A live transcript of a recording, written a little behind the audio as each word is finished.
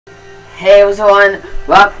Hey, what's on?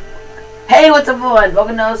 Hey, what's up, everyone?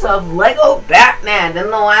 Welcome to episode of Lego Batman.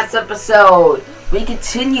 In the last episode, we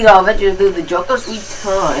continued our adventure through the Joker's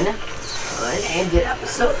Return and did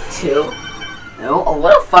episode 2. A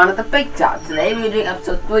little fun at the big top. Today we're doing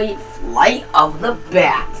episode 3, Flight of the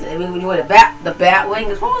Bat. Today we're doing the Batwing,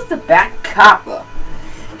 as well as the Batcopter.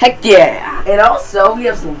 Heck yeah! And also, we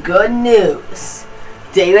have some good news.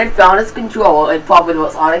 David found his controller in probably the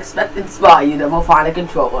most unexpected spot you'd ever find a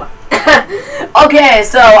controller. Okay,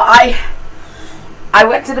 so I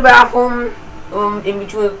went to the bathroom in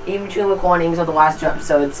between recordings of the last 2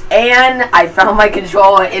 episodes, and I found my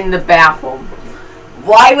controller in the bathroom.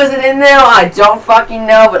 Why was it in there? I don't fucking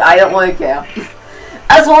know, but I don't really care.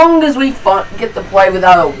 As long as we get to play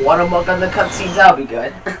without a watermark on the cutscenes, that'll be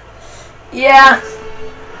good. Yeah,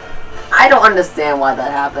 I don't understand why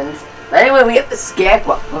that happened. But anyway, we have the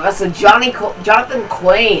Scarecrow. Professor Jonathan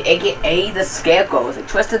Crane, aka the Scarecrow, is a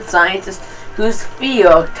trusted scientist whose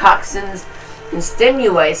fear toxins and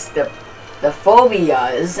stimulates the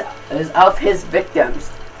phobias of his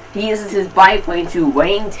victims. He uses his biplane to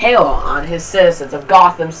rain terror on his citizens of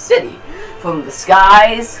Gotham City from the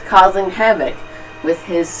skies, causing havoc with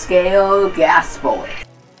his scale gas bullet.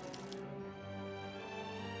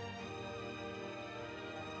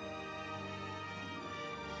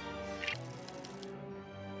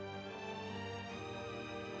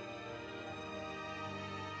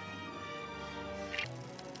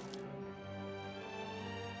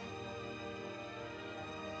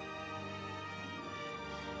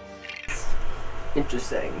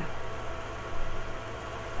 Interesting.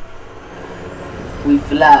 We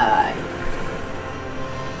fly.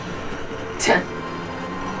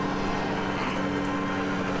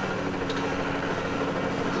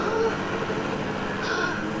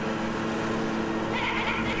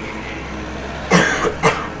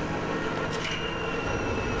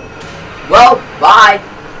 Well, bye.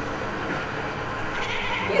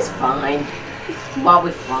 He's fine. He's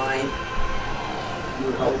probably fine. You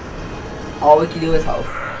would hope. All we can do is hope.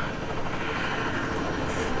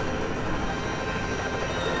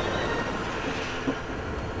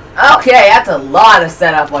 Okay, that's a lot of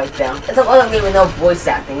setup right there. It's a lot of even no voice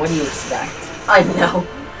acting. What do you expect? I know.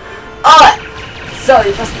 Alright! So,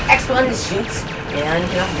 you press the X button to shoot, and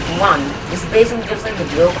you can run. It's basically just like the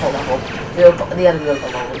vehicle level. The other vehicle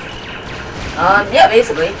level. Yeah,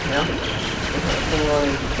 basically. You know. There's nothing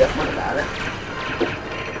really different about it.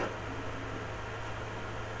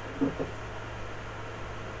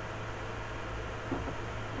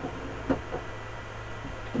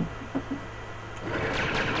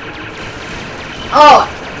 Oh!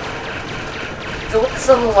 So with this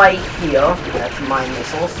little light here, that's my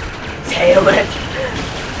missiles. Damn it!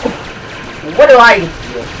 What do I get to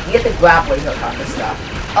do? You get the grappling hook on this stuff.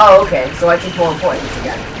 Oh, okay, so I can pull points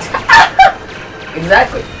again.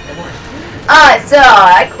 Exactly. Alright, so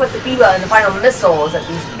I put the B button and the final missiles at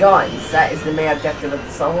these guns. That is the main objective of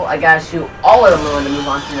this level. I gotta shoot all of them in order to move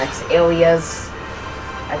on to the next areas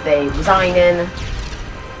that they design in.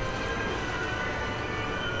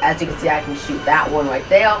 As you can see, I can shoot that one right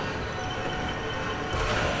there.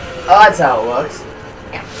 Oh, that's how it works.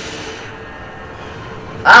 Yeah.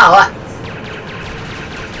 Alright.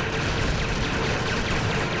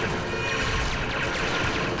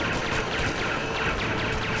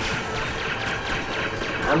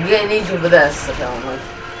 I'm gonna need you for this, apparently.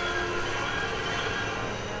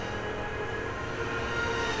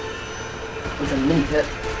 There's a mini pit.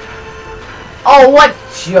 Oh, what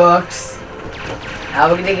jerks! How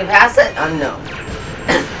are we gonna get past it? Unknown.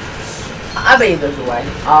 I bet there's a way.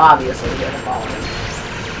 Obviously, we're gonna follow him.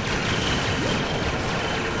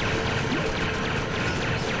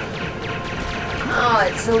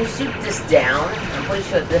 Alright, so we shoot this down. I'm pretty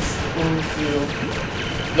sure this into...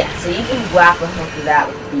 Yeah, so you can grapple hook to that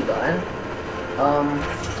with the B button.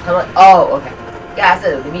 Oh, okay. Yeah, I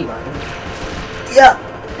said it with the B button. Yeah,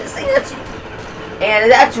 this thing actually... And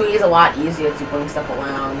it actually is a lot easier to bring stuff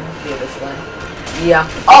around here this way. Yeah.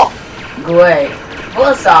 Oh! Great.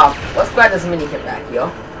 First off, let's grab this mini kit back here.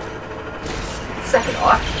 Second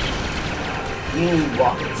off, you need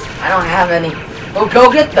rockets. I don't have any. Oh,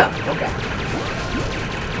 go get them! Okay.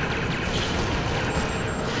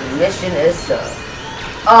 The mission is served.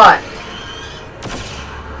 Alright.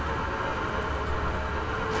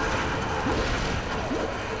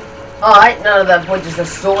 Alright, none of that point is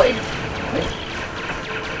destroyed.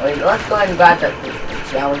 Wait, let's go ahead and grab that thing,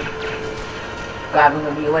 shall we? Grabbing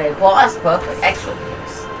the way across, perfect, extra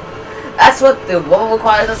things. That's what the role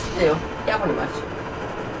requires us to do. Yeah, pretty much.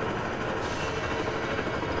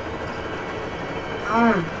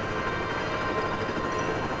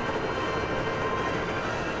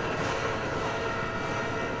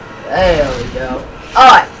 There we go.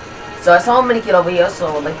 Alright. So I saw a mini kit over here, so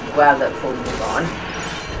I'd like to grab that before we move on.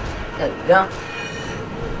 There we go.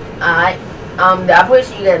 Alright. I'm pretty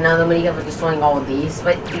sure you get another mini kit for destroying all of these,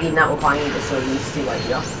 but you're not requiring you to destroy these two right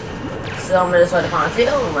here. So I'm gonna destroy the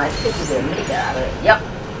Pontil, and I think we get a mini kit out of it. Yep.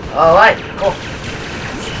 Alright, cool.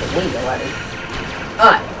 That's the lead already.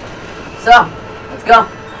 Alright. So, let's go.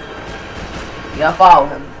 You gotta follow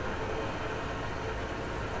him.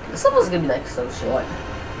 This level's gonna be like so short.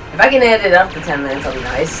 If I can edit it up to 10 minutes, that'll be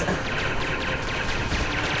nice.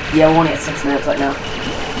 Yeah, we're only at 6 minutes right now.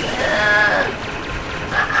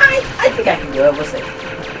 I think I can do it. We'll see.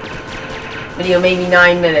 Video maybe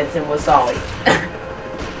 9 minutes and we're sorry.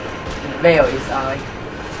 Very sorry.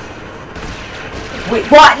 Wait,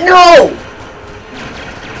 what? No!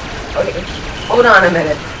 Okay, hold on a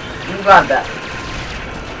minute. You got that.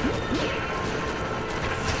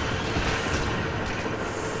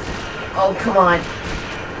 Oh, come on.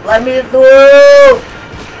 Let me through!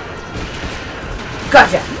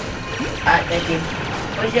 Gotcha! Alright, thank you.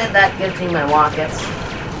 Appreciate that gives me my rockets.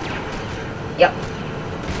 Yep.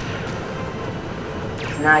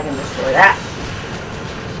 So now I can destroy that.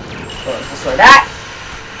 So let's destroy that.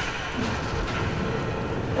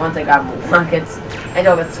 Once I got my rockets, I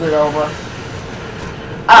don't get screwed over.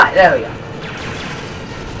 Alright, there we go.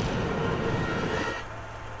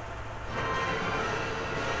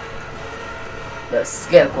 The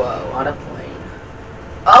Scarecrow on a plane.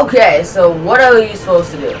 Okay, so what are you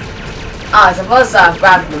supposed to do? Alright, so first off,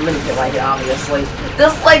 grab the mini kit right here, obviously.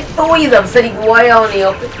 There's like 3 of them sitting right on the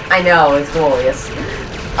open. I know, it's glorious.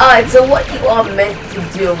 Alright, so what you are meant to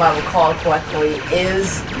do, if I recall correctly,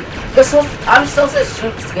 is... I'm supposed to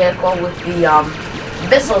shoot Scarecrow with the,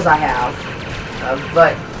 missiles I have.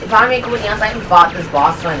 But, if I'm being completely honest, I haven't fought this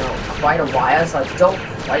boss for quite a while, so I don't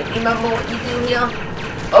quite remember what you do here.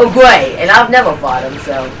 Oh, great, and I've never fought him,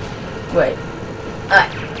 so, great. Alright,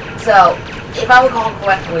 so, if I recall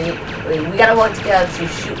correctly, we gotta work together to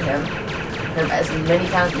shoot him as many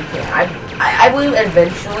times as we can. I believe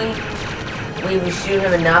eventually, we will shoot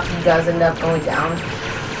him enough, he does end up going down.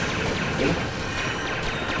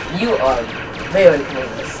 You are very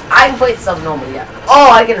clueless. I haven't played something normally yet.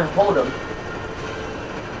 Oh, I can hold him.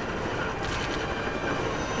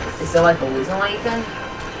 Is there like a reason why you can?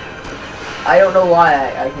 I don't know why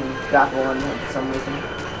I can grapple on him for some reason.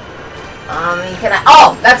 Can I?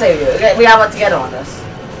 Oh, that's how you do it. We have it together on this.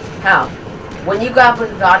 How? When you grapple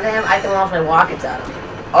onto him, I can launch my rockets at him.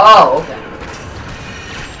 Oh, okay.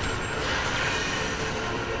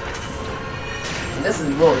 This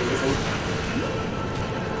is really easy.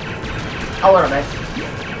 A little bit.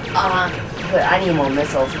 But I need more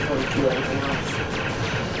missiles before we do anything else.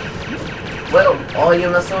 Well, all your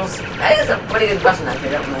missiles? That is a pretty good question,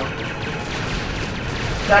 actually. I don't know.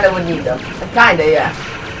 Kinda would need them. Kinda, yeah.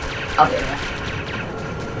 Okay, yeah.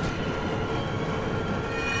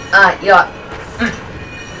 Yeah.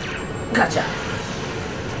 Gotcha.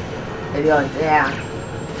 There you go, yeah.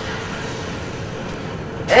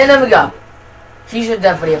 And there we go. He should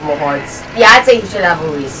definitely have more hearts. Yeah, I'd say he should have at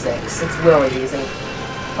least 6. It's really easy.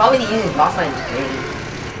 Probably the easiest boss fight in the game.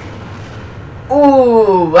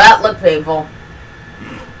 Ooh, that looked painful.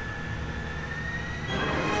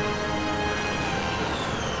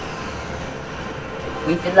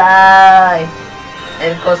 We fly!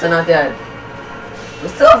 And of course they're not dead. We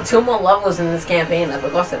still have 2 more levels in this campaign, of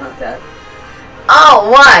course they're not dead. Oh,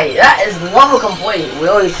 right! That is level complete.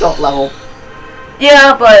 Really short level.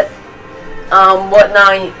 Yeah, but... what,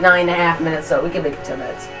 9.5 minutes, so we can make it 10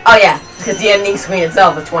 minutes. Oh yeah, because the ending screen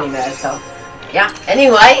itself is 20 minutes, so... Yeah,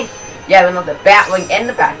 anyway, yeah, we have the Batwing and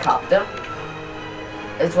the Batcopter.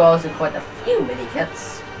 As well as quite a few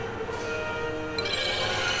mini-kits.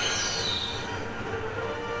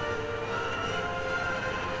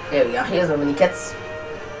 There we go, here's the mini-kits.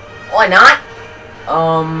 Why not?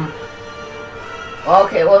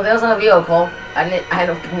 Okay, well, there's a vehicle. I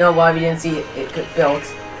don't know why we didn't see it built.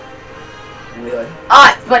 Weird.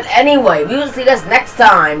 Alright, but anyway, we will see this next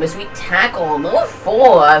time as we tackle number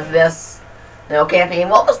 4 of this campaign.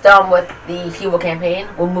 What was done with the hero campaign,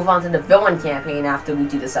 we'll move on to the villain campaign after we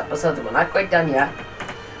do this episode. We're not quite done yet.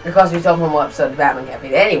 Because we still have one more episode of the Batman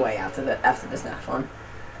campaign anyway after this next one.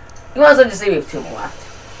 You want to just see we have 2 more left.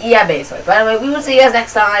 Yeah, basically. But anyway, we will see you guys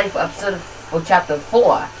next time for chapter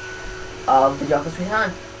 4 of The Joker's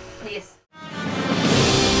Return. Peace.